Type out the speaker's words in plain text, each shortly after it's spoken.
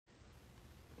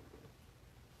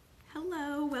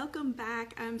welcome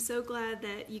back. I'm so glad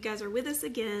that you guys are with us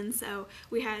again. So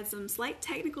we had some slight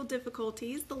technical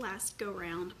difficulties the last go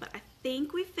round, but I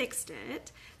think we fixed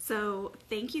it. So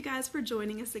thank you guys for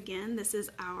joining us again. This is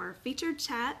our featured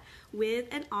chat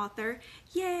with an author.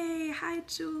 Yay! Hi,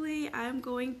 Julie. I'm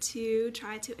going to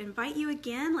try to invite you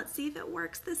again. Let's see if it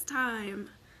works this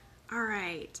time. All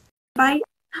right. Bye.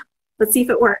 Let's see if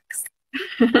it works.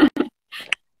 Yay!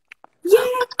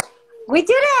 We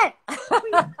did it!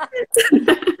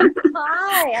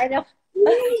 Hi, I know.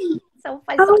 So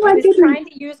funny. Oh, I was trying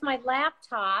to use my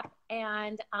laptop,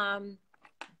 and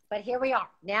but here we are.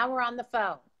 Now we're on the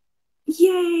phone.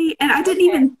 Yay! And I didn't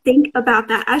even think about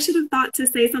that. I should have thought to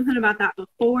say something about that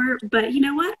before, but you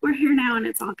know what? We're here now, and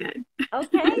it's all good.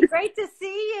 Okay, great to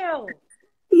see you.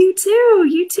 You too.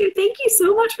 You too. Thank you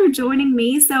so much for joining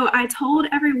me. So I told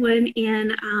everyone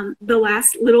in the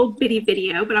last little bitty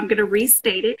video, but I'm going to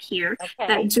restate it here,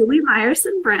 that Julie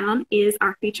Mayerson Brown is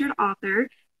our featured author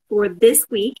for this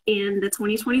week in the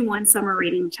 2021 Summer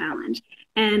Reading Challenge.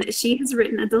 And she has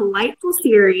written a delightful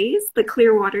series, the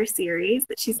Clearwater series,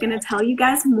 that she's going to tell you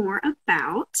guys more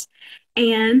about.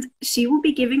 And she will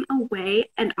be giving away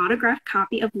an autographed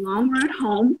copy of Long Road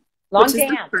Home. Long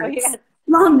Dance.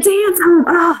 Long Dance.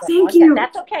 Oh, thank you.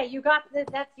 That's okay. You got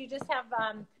that. You just have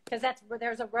because that's where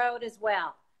there's a road as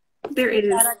well. There it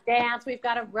is. We've got a dance. We've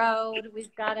got a road.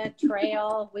 We've got a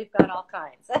trail. We've got all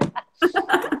kinds.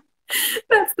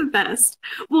 That's the best.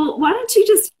 Well, why don't you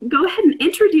just go ahead and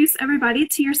introduce everybody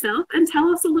to yourself and tell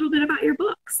us a little bit about your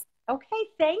books. Okay,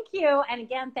 thank you. And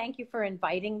again, thank you for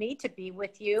inviting me to be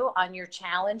with you on your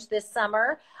challenge this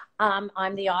summer.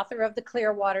 I'm the author of the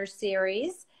Clearwater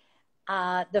series.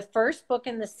 The first book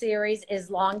in the series is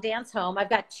Long Dance Home. I've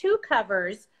got two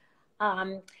covers.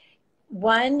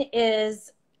 One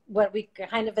is what we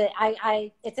kind of,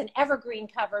 it's an evergreen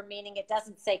cover, meaning it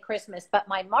doesn't say Christmas, but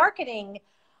my marketing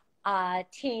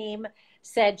team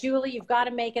said, Julie, you've got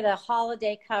to make it a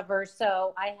holiday cover.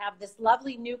 So I have this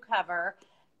lovely new cover,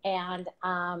 and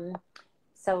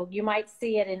so you might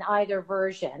see it in either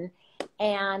version.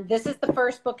 And this is the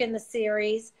first book in the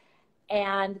series.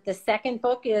 And the second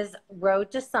book is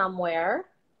Road to Somewhere.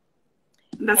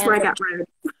 That's where I got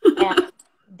Road.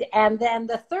 and then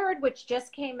the third, which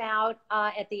just came out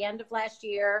at the end of last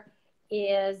year,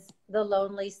 is The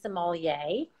Lonely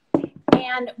Sommelier.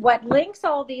 And what links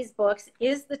all these books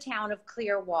is the town of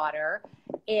Clearwater.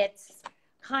 It's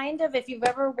kind of, if you've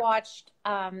ever watched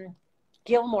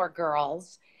Gilmore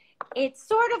Girls, it's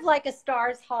sort of like a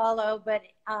Stars Hollow, but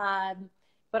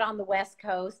on the West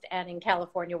Coast and in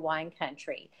California wine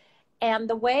country. And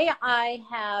the way I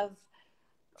have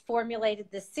formulated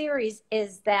this series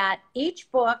is that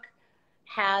each book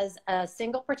has a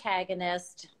single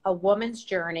protagonist, a woman's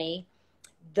journey.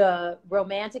 The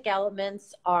romantic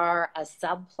elements are a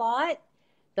subplot.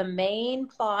 The main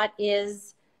plot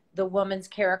is the woman's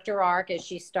character arc as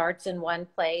she starts in one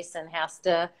place and has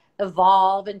to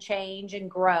evolve and change and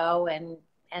grow and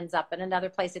ends up in another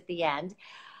place at the end.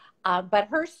 But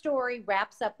her story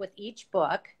wraps up with each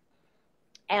book,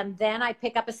 and then I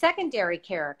pick up a secondary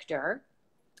character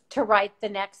to write the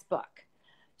next book.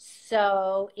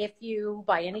 So if you,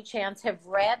 by any chance, have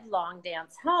read Long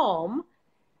Dance Home,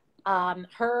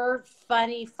 her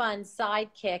funny, fun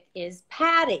sidekick is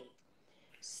Patty.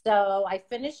 So I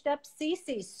finished up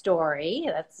Cece's story.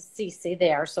 That's Cece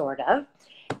there, sort of,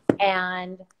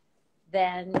 and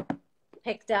then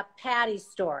picked up Patty's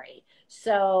story.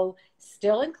 So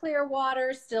still in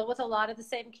Clearwater, still with a lot of the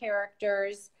same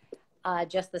characters,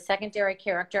 just the secondary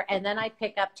character. And then I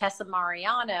pick up Tessa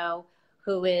Mariano,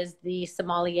 who is the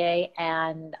sommelier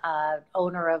and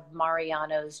owner of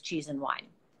Mariano's Cheese and Wine.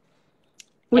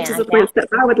 Which is a place that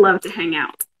I would love to hang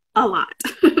out a lot.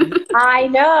 I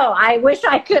know. I wish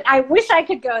I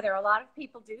could go there. A lot of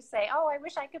people do say, oh, I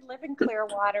wish I could live in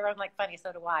Clearwater. I'm like, funny,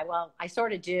 so do I. Well, I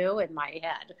sort of do in my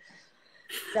head.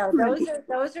 So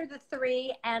those are the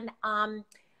three, and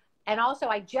also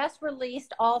I just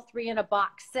released all three in a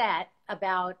box set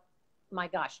about, my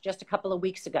gosh, just a couple of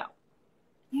weeks ago.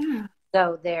 Yeah.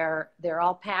 So they're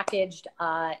all packaged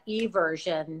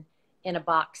e-version in a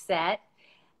box set.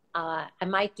 I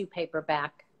might do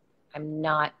paperback. I'm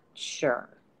not sure.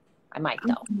 I might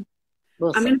though.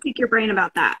 We'll I'm going to pick your brain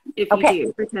about that if you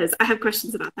do, because I have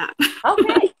questions about that.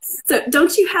 Okay. So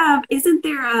don't you have, isn't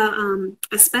there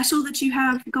a special that you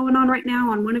have going on right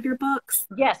now on one of your books?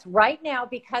 Yes, right now,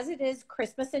 because it is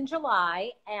Christmas in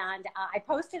July, and I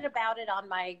posted about it on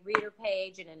my reader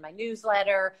page and in my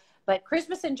newsletter, but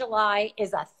Christmas in July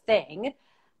is a thing,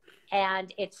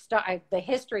 and the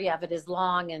history of it is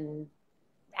long, and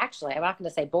actually, I'm not going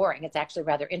to say boring, it's actually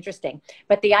rather interesting.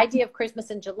 But the idea of Christmas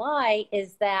in July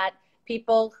is that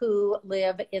people who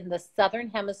live in the southern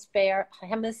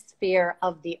hemisphere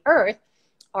of the earth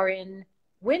are in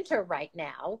winter right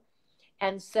now.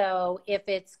 And so if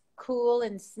it's cool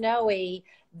and snowy,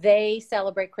 they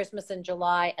celebrate Christmas in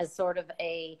July as sort of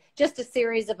just a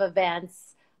series of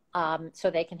events,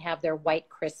 so they can have their white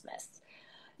Christmas.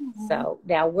 Mm-hmm. So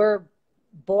now we're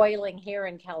boiling here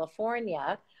in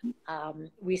California.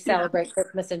 We celebrate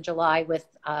Christmas in July with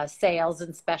sales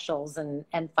and specials and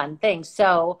fun things.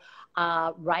 So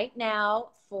right now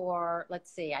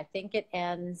let's see, I think it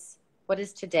ends, what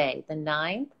is today? The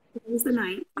 9th? It was the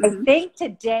 9th. Mm-hmm. I think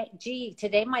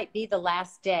today might be the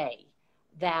last day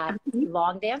that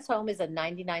Long Dance Home is a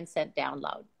 99-cent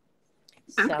download.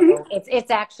 So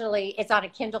it's on a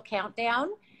Kindle countdown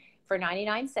for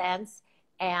 99 cents.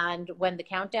 And when the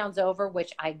countdown's over,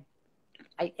 which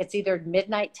it's either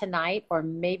midnight tonight or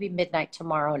maybe midnight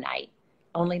tomorrow night,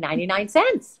 only 99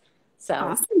 cents. So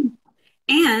awesome.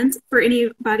 And for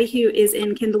anybody who is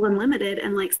in Kindle Unlimited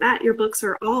and likes that, your books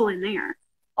are all in there.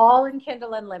 All in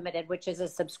Kindle Unlimited, which is a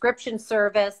subscription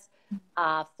service,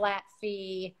 flat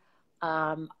fee.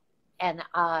 And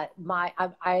I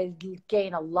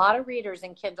gain a lot of readers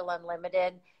in Kindle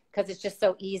Unlimited because it's just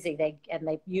so easy. They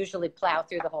usually plow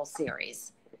through the whole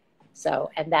series. So,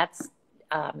 and that's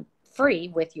free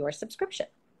with your subscription.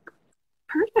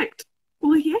 Perfect.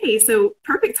 Well, yay. So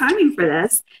perfect timing for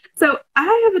this. So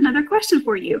I have another question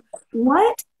for you.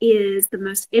 What is the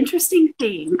most interesting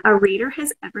thing a reader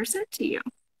has ever said to you?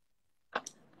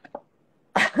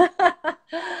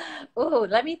 Ooh,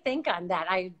 let me think on that.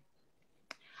 I've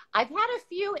had a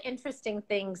few interesting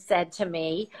things said to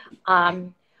me.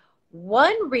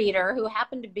 One reader who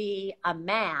happened to be a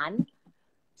man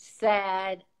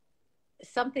said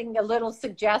something a little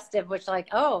suggestive, which like,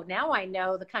 oh, now I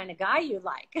know the kind of guy you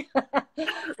like,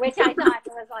 which I thought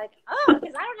was like, oh,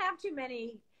 because I don't have too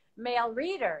many male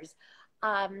readers.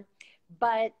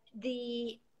 But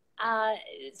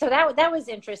so that was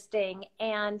interesting.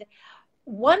 And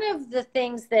one of the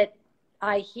things that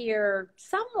I hear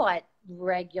somewhat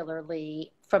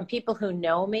regularly from people who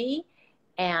know me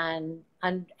and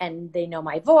they know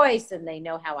my voice and they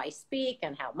know how I speak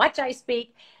and how much I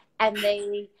speak,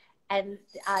 and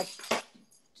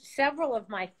several of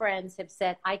my friends have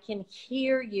said, I can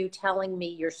hear you telling me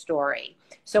your story.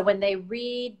 So when they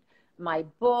read my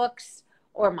books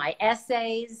or my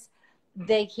essays,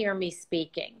 they hear me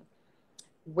speaking,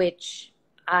 which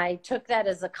I took that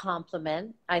as a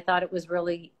compliment. I thought it was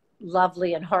really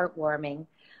lovely and heartwarming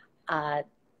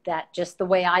that just the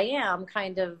way I am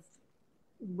kind of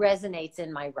resonates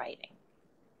in my writing.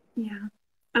 Yeah,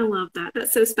 I love that.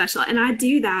 That's so special. And I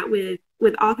do that with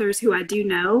authors who I do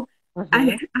know.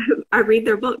 Mm-hmm. I read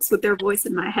their books with their voice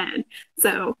in my head.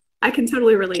 So I can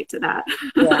totally relate to that.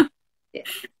 Yeah.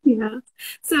 Yeah.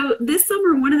 So this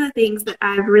summer, one of the things that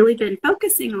I've really been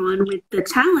focusing on with the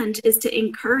challenge is to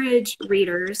encourage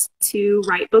readers to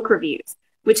write book reviews,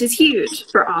 which is huge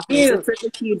for authors. It's such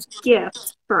a huge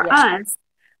gift for us,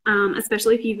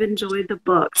 especially if you've enjoyed the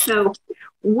book. So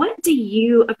what do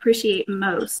you appreciate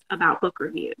most about book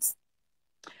reviews?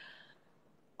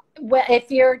 Well,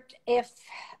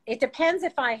 it depends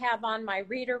if I have on my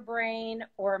reader brain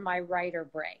or my writer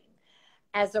brain.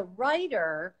 As a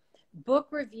writer, book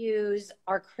reviews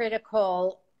are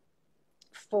critical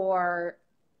for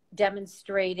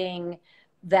demonstrating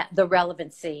the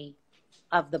relevancy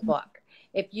of the book.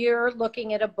 If you're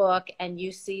looking at a book and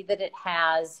you see that it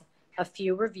has a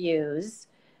few reviews,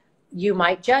 you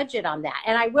might judge it on that.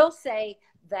 And I will say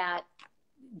that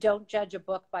don't judge a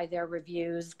book by their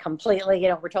reviews completely. You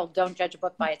know, we're told don't judge a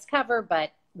book by its cover,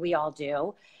 but we all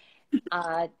do.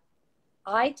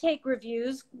 I take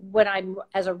reviews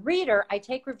as a reader, I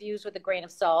take reviews with a grain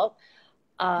of salt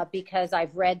because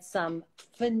I've read some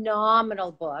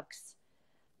phenomenal books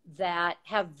that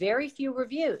have very few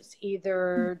reviews.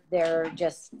 Either they're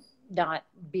just not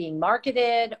being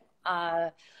marketed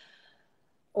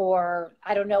or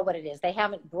I don't know what it is. They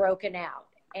haven't broken out.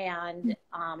 And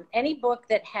any book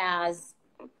that has,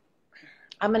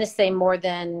 I'm going to say more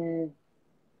than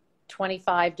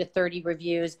 25 to 30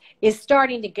 reviews is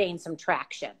starting to gain some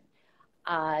traction.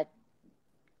 A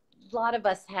lot of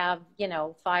us have,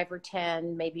 5 or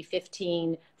 10, maybe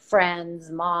 15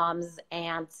 friends, moms,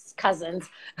 aunts, cousins,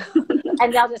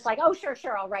 and they'll just like, oh, sure,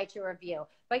 I'll write you a review.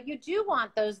 But you do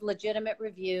want those legitimate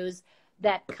reviews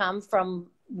that come from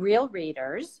real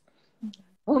readers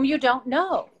whom you don't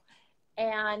know.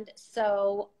 And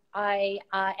so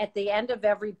at the end of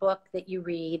every book that you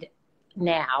read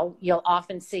now, you'll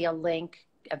often see a link,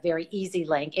 a very easy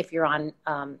link, if you're on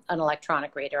an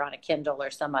electronic reader, on a Kindle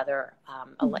or some other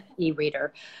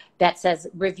e-reader, that says,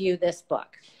 review this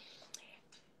book.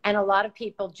 And a lot of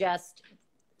people just,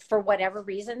 for whatever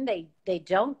reason, they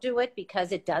don't do it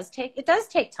because it does take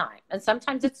time. And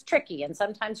sometimes it's tricky. And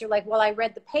sometimes you're like, well, I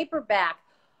read the paperback.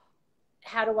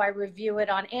 How do I review it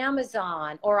on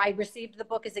Amazon? Or I received the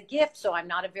book as a gift, so I'm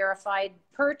not a verified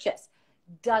purchase.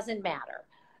 Doesn't matter.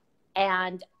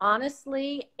 And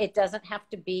honestly, it doesn't have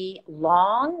to be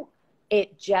long.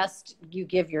 It just, you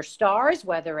give your stars,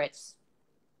 whether it's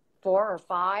 4 or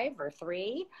 5 or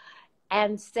 3,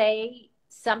 and say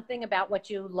something about what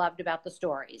you loved about the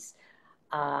stories.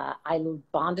 I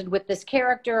bonded with this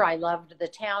character. I loved the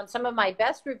town. Some of my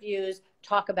best reviews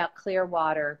talk about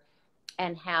Clearwater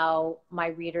and how my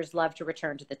readers love to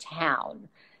return to the town,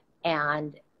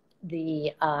 and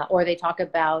or they talk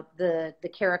about the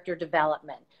character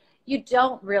development. You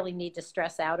don't really need to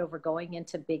stress out over going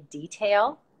into big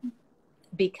detail,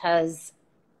 because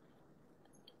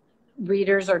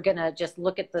readers are going to just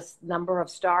look at the number of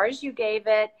stars you gave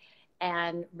it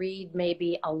and read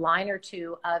maybe a line or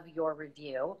 2 of your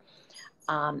review.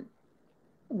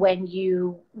 When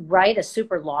you write a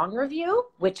super long review,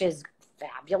 which is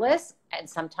fabulous, and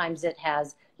sometimes it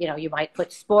has, you might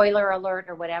put spoiler alert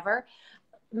or whatever,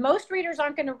 most readers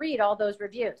aren't going to read all those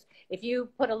reviews. If you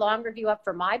put a long review up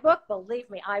for my book, believe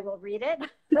me, I will read it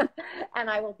and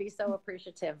I will be so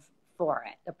appreciative for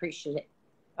it.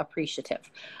 Appreciative.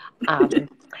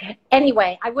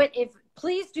 Anyway,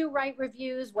 please do write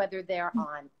reviews, whether they're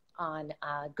on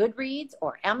Goodreads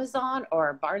or Amazon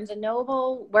or Barnes and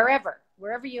Noble, wherever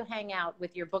you hang out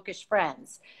with your bookish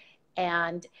friends.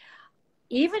 And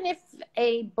even if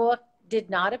a book did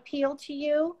not appeal to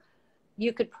you,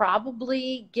 you could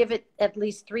probably give it at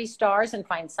least 3 stars and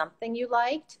find something you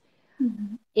liked.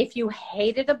 Mm-hmm. If you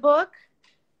hated a book,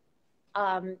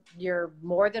 you're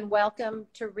more than welcome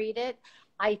to read it.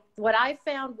 What I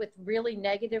found with really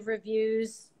negative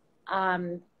reviews,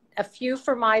 a few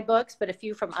for my books, but a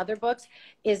few from other books,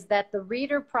 is that the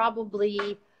reader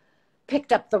probably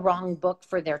picked up the wrong book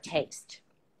for their taste.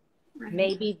 Right.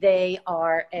 Maybe they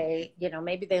are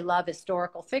maybe they love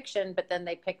historical fiction, but then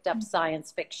they picked up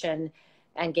science fiction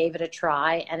and gave it a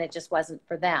try, and it just wasn't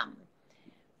for them.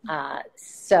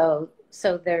 So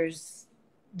there's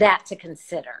that to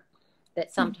consider,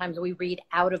 that sometimes we read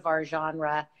out of our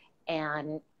genre.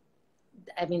 And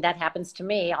I mean, that happens to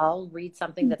me. I'll read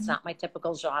something that's not my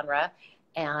typical genre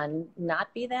and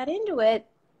not be that into it,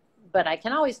 but I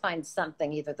can always find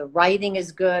something, either the writing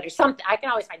is good or something. I can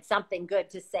always find something good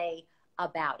to say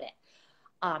about it.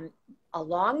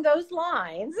 Along those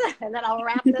lines, and then I'll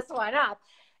wrap this one up,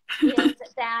 is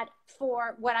that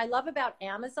for what I love about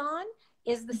Amazon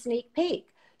is the sneak peek.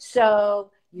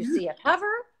 So you see a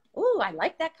cover. Ooh, I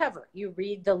like that cover. You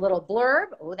read the little blurb.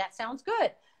 Oh, that sounds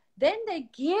good. Then they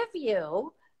give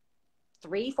you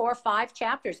 3, 4, 5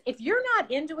 chapters. If you're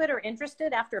not into it or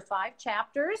interested after 5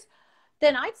 chapters,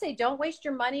 then I'd say don't waste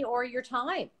your money or your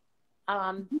time.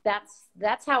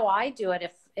 That's how I do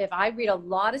it. If I read a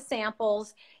lot of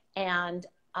samples, and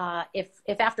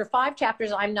if after 5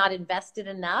 chapters I'm not invested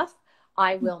enough,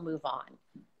 I will move on.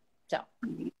 So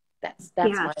that's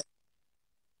what.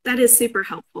 That is super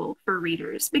helpful for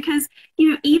readers, because,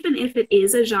 even if it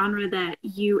is a genre that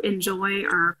you enjoy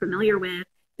or are familiar with,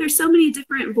 there's so many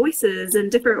different voices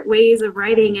and different ways of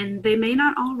writing, and they may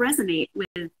not all resonate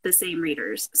with the same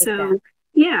readers. So, exactly.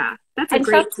 Yeah, that's a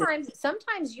great tip.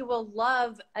 Sometimes you will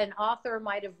love, an author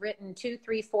might have written 2,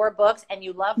 3, 4 books, and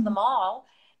you love them all,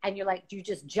 and you're like, you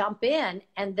just jump in,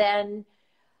 and then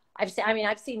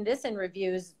I've seen this in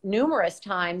reviews numerous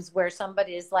times where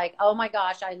somebody is like, oh my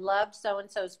gosh, I loved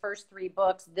so-and-so's first 3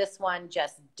 books. This one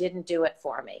just didn't do it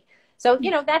for me. So,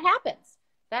 that happens.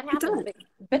 That happens.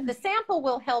 But the sample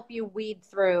will help you weed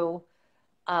through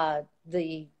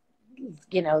the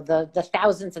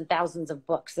thousands and thousands of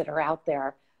books that are out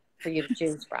there for you to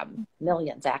choose from.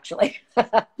 Millions, actually.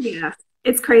 Yeah.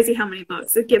 It's crazy how many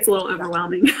books. It gets a little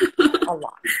overwhelming. A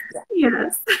lot. Yeah.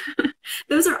 Yes.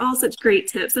 Those are all such great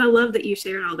tips. And I love that you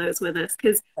shared all those with us,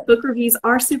 because book reviews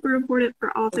are super important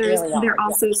for authors. Really and they're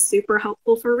also super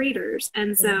helpful for readers.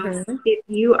 And so if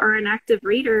you are an active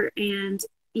reader, and,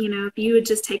 if you would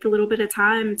just take a little bit of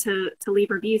time to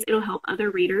leave reviews, it'll help other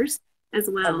readers as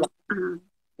well.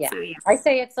 Yeah. So, yeah. I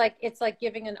say it's like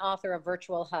giving an author a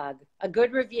virtual hug. A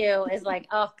good review is like,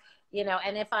 oh,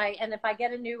 and if I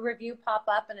get a new review pop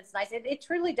up and it's nice, it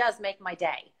truly does make my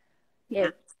day. Yeah.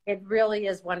 It really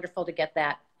is wonderful to get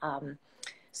that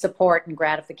support and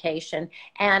gratification.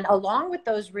 And along with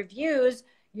those reviews,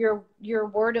 your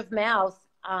word of mouth,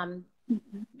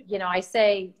 I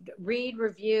say read,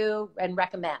 review, and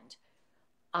recommend.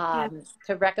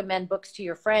 To recommend books to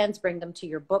your friends, bring them to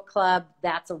your book club.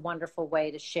 That's a wonderful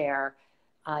way to share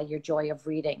your joy of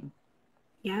reading.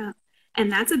 Yeah.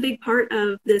 And that's a big part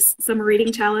of this summer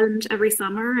reading challenge every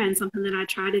summer, and something that I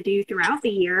try to do throughout the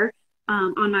year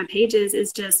on my pages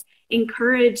is just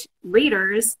encourage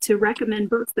readers to recommend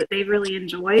books that they really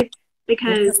enjoy,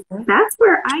 because that's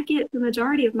where I get the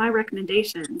majority of my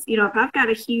recommendations. You know, if I've got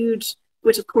a huge,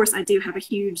 which of course I do have a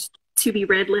huge to be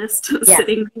read list Yeah.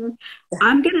 sitting there,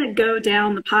 I'm going to go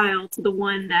down the pile to the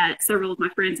one that several of my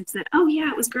friends have said, oh, yeah,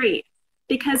 it was great.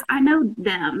 Because I know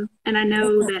them and I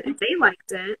know that if they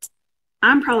liked it,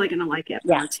 I'm probably going to like it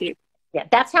Yeah. more too. Yeah.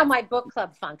 That's how my book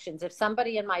club functions. If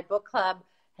somebody in my book club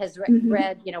has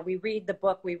read, you know, we read the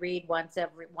book, we read once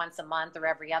a month or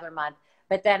every other month,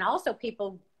 but then also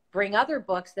people bring other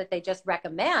books that they just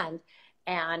recommend.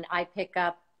 And I pick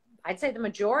up, I'd say the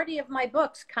majority of my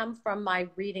books come from my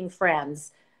reading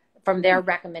friends, from their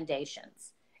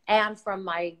recommendations, and from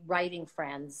my writing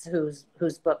friends whose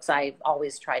books I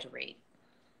always try to read.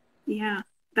 Yeah,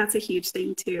 that's a huge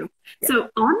thing too. Yeah. So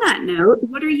on that note,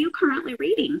 what are you currently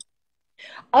reading?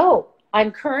 Oh,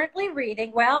 I'm currently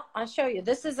reading, well, I'll show you.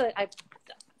 This is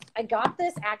I got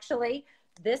this actually.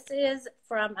 This is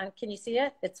from, can you see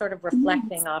it? It's sort of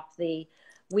reflecting off the,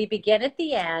 we begin at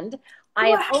the end. I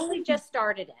have only just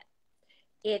started it.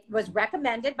 It was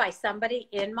recommended by somebody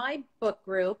in my book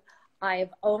group.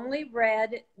 I've only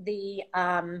read the,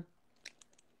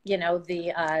 you know,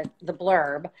 the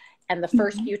blurb and the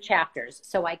first few chapters.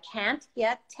 So I can't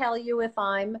yet tell you if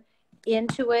I'm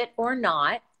into it or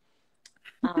not.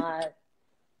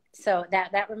 So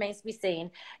that remains to be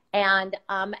seen. And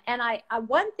I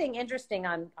one thing interesting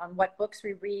on what books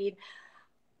we read,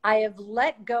 I have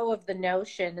let go of the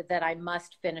notion that I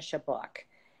must finish a book.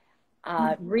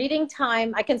 Reading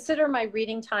time, I consider my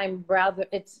reading time rather,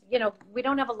 it's, you know, we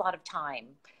don't have a lot of time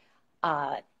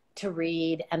to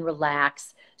read and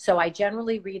relax. So I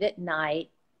generally read at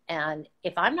night. And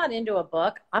if I'm not into a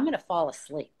book, I'm going to fall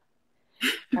asleep.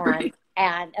 Right.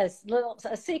 And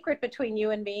a secret between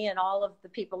you and me and all of the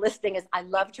people listening is I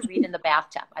love to read in the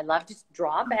bathtub. I love to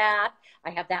draw a bath. I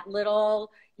have that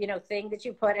little, you know, thing that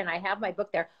you put, and I have my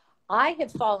book there. I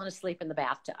have fallen asleep in the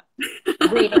bathtub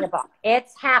reading a book.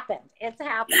 It's happened. It's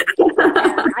happened.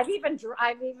 And I've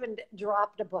even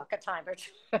dropped a book a time or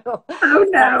two. Oh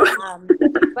no.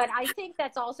 But I think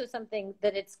that's also something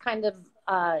that it's kind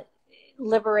of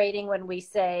liberating when we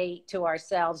say to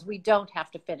ourselves, we don't have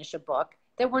to finish a book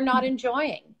that we're not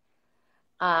enjoying.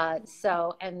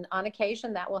 So, and on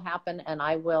occasion that will happen, and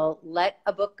I will let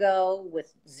a book go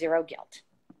with zero guilt.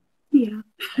 Yeah.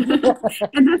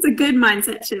 And that's a good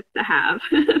mindset shift to have.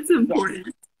 It's important.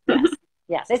 Yes.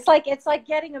 Yes. It's like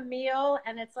getting a meal,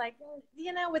 and it's like,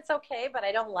 you know, it's okay, but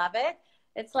I don't love it.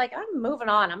 It's like, I'm moving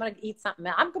on. I'm going to eat something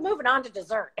else. I'm moving on to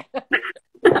dessert.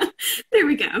 There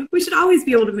we go. We should always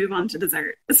be able to move on to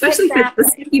dessert, especially if it's the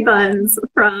sticky buns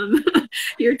from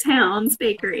your town's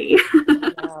bakery.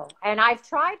 And I've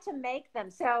tried to make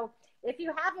them. So if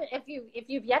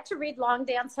you've yet to read Long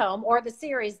Dance Home or the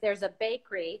series, there's a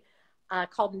bakery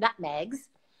called Nutmegs,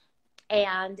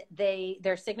 and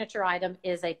their signature item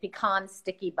is a pecan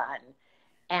sticky bun.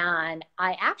 And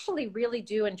I actually really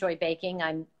do enjoy baking.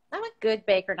 I'm a good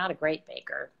baker, not a great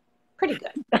baker. Pretty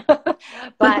good.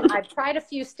 But I've tried a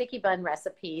few sticky bun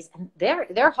recipes, and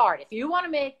they're hard. If you want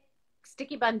to make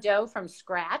sticky bun dough from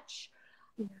scratch,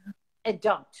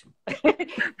 don't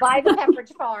buy the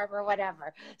Pepperidge Farm or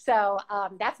whatever. So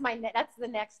that's the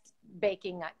next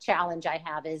baking challenge I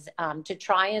have, is to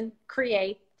try and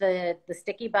create the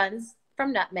sticky buns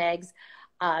from Nutmegs.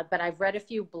 But I've read a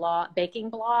few baking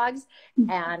blogs,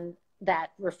 and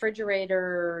that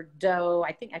refrigerator dough,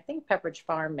 I think Pepperidge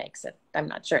Farm makes it. I'm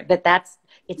not sure, but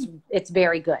it's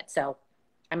very good. So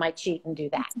I might cheat and do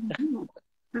that.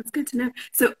 That's good to know.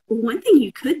 So one thing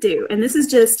you could do, and this is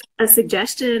just a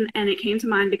suggestion, and it came to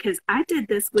mind because I did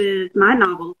this with my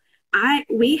novel.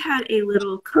 We had a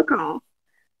little cook-off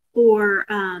for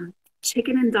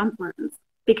chicken and dumplings,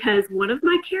 because one of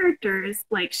my characters,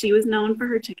 like, she was known for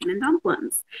her chicken and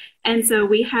dumplings. And so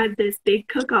we had this big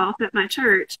cook-off at my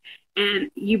church,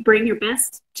 and you bring your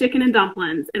best chicken and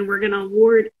dumplings, and we're going to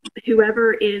award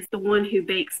whoever is the one who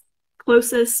bakes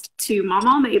closest to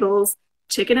Mama Mabel's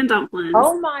chicken and dumplings.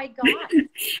 Oh my God.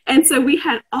 And so we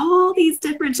had all these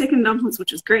different chicken dumplings,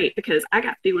 which was great because I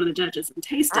got to be one of the judges and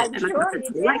taste it. I'm and sure I got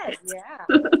to you like did. it.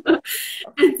 Yeah.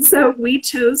 And so we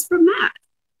chose from that,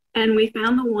 and we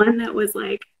found the one that was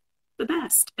like the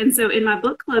best. And so in my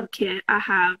book club kit, I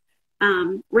have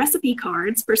recipe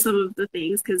cards for some of the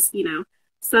things, because, you know,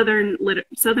 Southern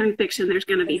fiction, there's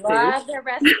going to be food. Love their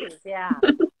recipes. Yeah.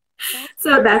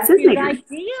 So that's a good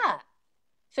idea.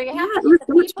 So you have to get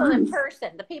the people in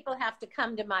person. The people have to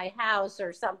come to my house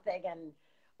or something,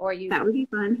 or you. That would be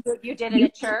fun. You did it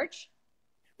at church?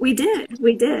 We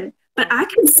did. But I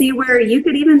can see where you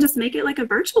could even just make it like a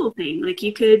virtual thing. Like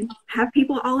you could have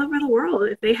people all over the world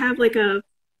if they have like a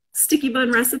sticky bun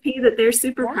recipe that they're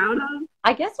super Yeah. proud of.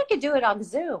 I guess we could do it on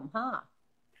Zoom, huh?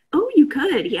 Oh, you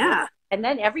could, yeah. And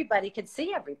then everybody could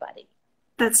see everybody.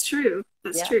 That's true.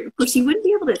 That's true. Of course, you wouldn't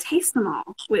be able to taste them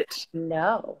all, which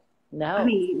no. I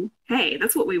mean, hey,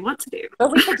 that's what we want to do.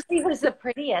 But we could see who's the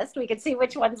prettiest. We could see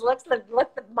which ones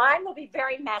mine will be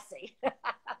very messy.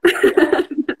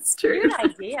 That's true. Good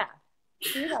idea.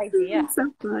 Good idea.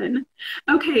 So fun.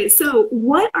 Okay, so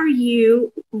what are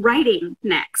you writing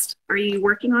next? Are you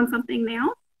working on something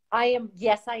now?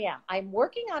 Yes, I am. I'm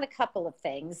working on a couple of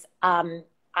things. I'm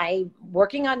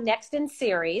working on next in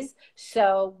series.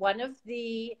 So one of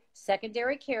the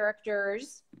secondary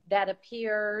characters that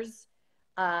appears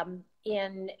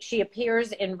she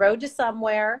appears in Road to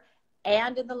Somewhere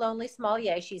and in The Lonely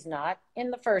Sommelier. She's not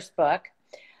in the first book.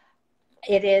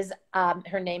 It is,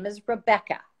 her name is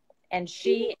Rebecca, and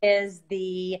she is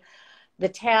the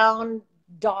town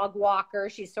dog walker.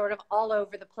 She's sort of all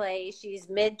over the place. She's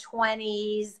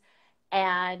mid-20s,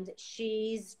 and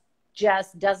she's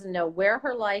just doesn't know where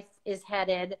her life is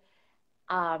headed.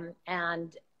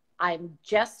 And I'm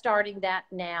just starting that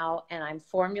now, and I'm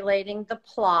formulating the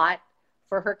plot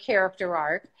for her character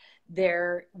arc.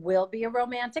 There will be a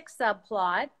romantic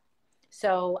subplot.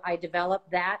 So I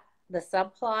developed the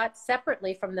subplot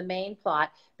separately from the main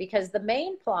plot, because the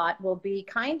main plot will be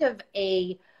kind of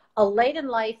a late in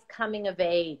life coming of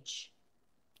age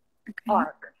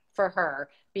arc for her,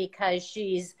 because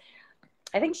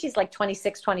I think she's like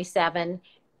 26, 27,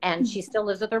 and she still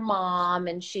lives with her mom,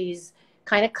 and she's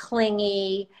kind of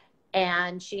clingy,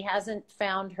 and she hasn't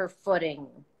found her footing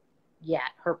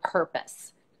yet, her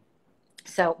purpose.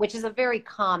 So, which is a very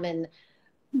common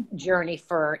journey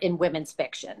in women's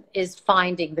fiction, is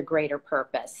finding the greater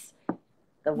purpose.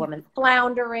 The woman's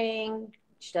floundering.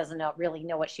 She doesn't really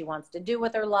know what she wants to do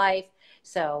with her life.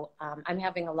 So I'm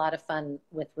having a lot of fun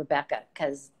with Rebecca,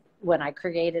 because when I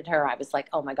created her, I was like,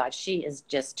 oh my God, she is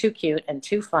just too cute and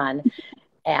too fun.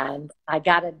 And I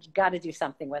gotta do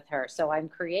something with her. So I'm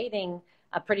creating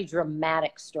a pretty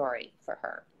dramatic story for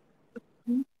her.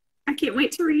 I can't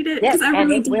wait to read it. Yes,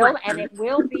 and it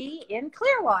will be in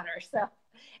Clearwater. So,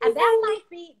 and that might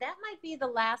be the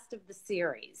last of the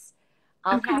series.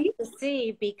 I'll have to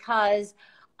see, because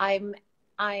I'm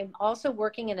also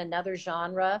working in another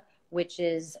genre, which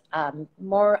is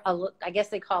more, I guess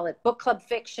they call it book club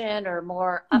fiction, or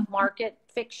more upmarket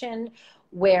fiction,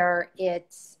 where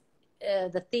it's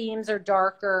the themes are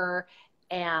darker,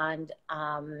 and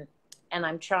I'm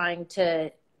trying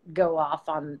to go off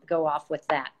with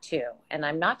that too. And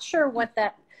I'm not sure where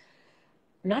that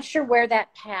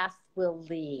path will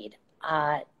lead.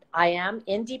 I am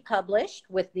indie published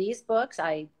with these books.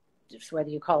 Whether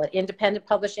you call it independent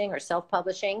publishing or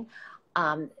self-publishing.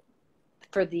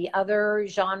 For the other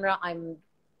genre, I'm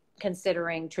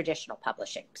considering traditional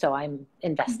publishing. So I'm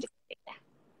investigating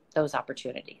those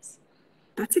opportunities.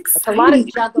 That's exciting. It's a lot of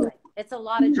juggling. It's a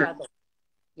lot of juggling.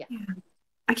 Yeah.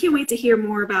 I can't wait to hear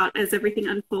more about as everything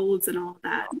unfolds and all of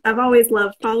that. I've always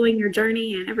loved following your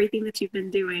journey and everything that you've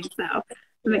been doing. So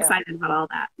I'm excited about all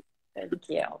that. Thank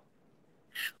you.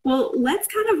 Well, let's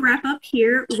kind of wrap up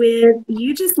here with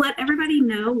you just let everybody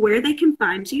know where they can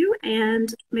find you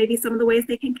and maybe some of the ways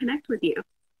they can connect with you.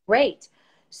 Great.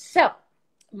 So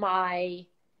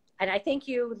and I think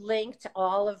you linked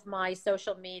all of my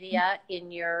social media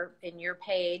in your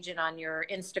page and on your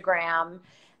Instagram.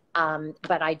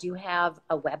 But I do have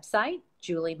a website,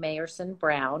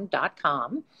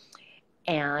 juliemayerson.brown.com.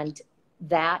 And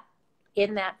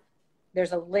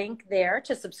there's a link there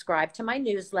to subscribe to my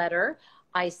newsletter.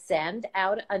 I send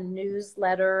out a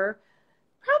newsletter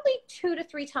probably 2 to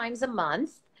 3 times a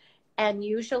month. And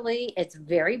usually it's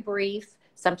very brief.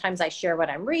 Sometimes I share what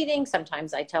I'm reading.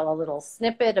 Sometimes I tell a little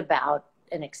snippet about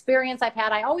an experience I've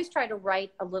had. I always try to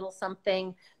write a little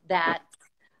something that,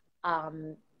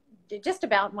 just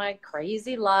about my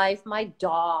crazy life, my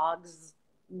dogs,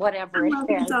 whatever it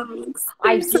is.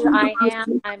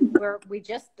 We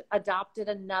just adopted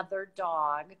another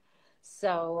dog.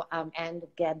 So, and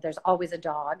again, there's always a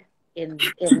dog in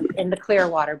the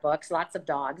Clearwater books, lots of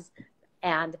dogs.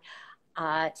 And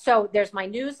so there's my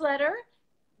newsletter.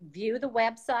 View the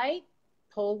website,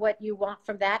 pull what you want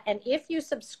from that. And if you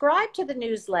subscribe to the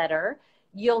newsletter,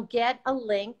 you'll get a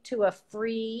link to a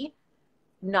free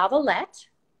novelette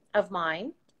of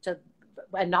mine. So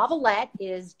a novelette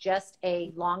is just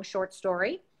a long short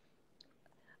story.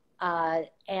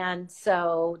 And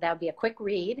so that would be a quick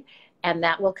read, and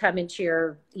that will come into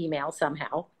your email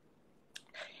somehow.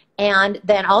 And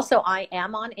then also I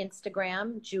am on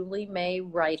Instagram, Julie May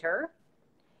Writer.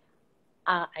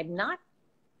 I'm not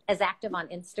as active on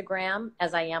Instagram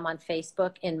as I am on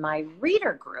Facebook in my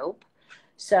reader group.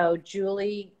 So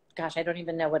Julie, gosh, I don't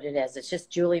even know what it is. It's just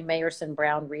Julie Mayerson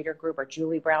Brown reader group, or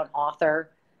Julie Brown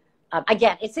author.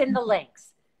 Again, it's in the links.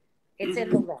 It's in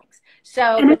the links.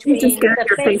 So and between just go to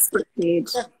your Facebook page,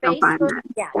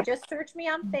 yeah, just search me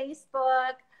on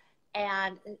Facebook,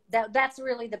 and that's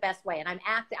really the best way. And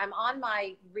I'm on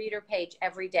my reader page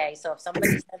every day. So if somebody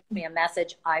sends me a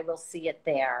message, I will see it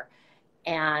there.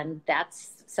 And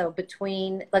that's, so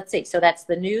between, let's see, so that's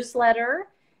the newsletter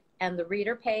and the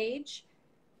reader page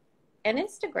and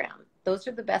Instagram. Those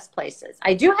are the best places.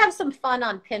 I do have some fun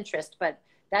on Pinterest, but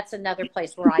that's another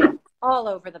place where I am all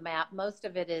over the map. Most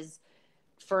of it is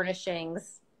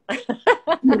furnishings,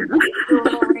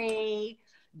 jewelry,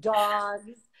 dogs.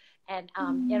 And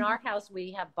in our house,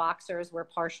 we have boxers. We're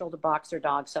partial to boxer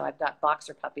dogs. So I've got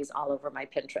boxer puppies all over my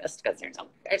Pinterest because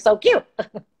they're so cute.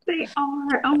 They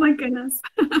are. Oh my goodness.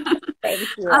 Thank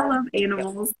you. I love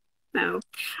animals. So,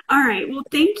 all right. Well,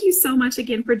 thank you so much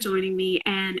again for joining me.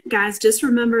 And guys, just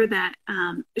remember that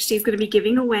she's going to be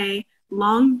giving away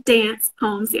long dance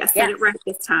poems. Yes, I said it right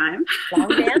this time. Long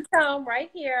dance home right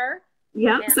here.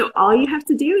 Yep. Yeah. So all you have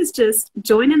to do is just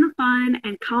join in the fun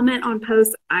and comment on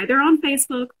posts either on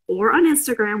Facebook or on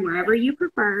Instagram, wherever you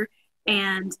prefer,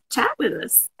 and chat with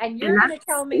us. And you're going to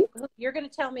tell me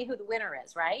who the winner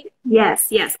is, right? Yes,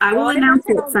 yes. I will announce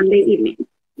it Sunday evening.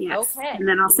 Yes. Okay. And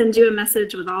then I'll send you a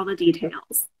message with all the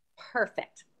details.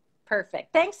 Perfect.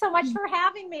 Perfect. Thanks so much for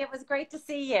having me. It was great to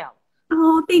see you.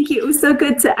 Oh, thank you. It was so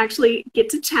good to actually get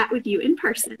to chat with you in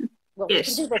person. Well, we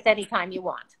can do this anytime you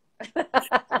want.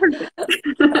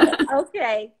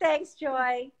 Okay. Thanks,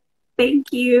 Joy.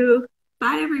 Thank you.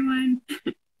 Bye, everyone.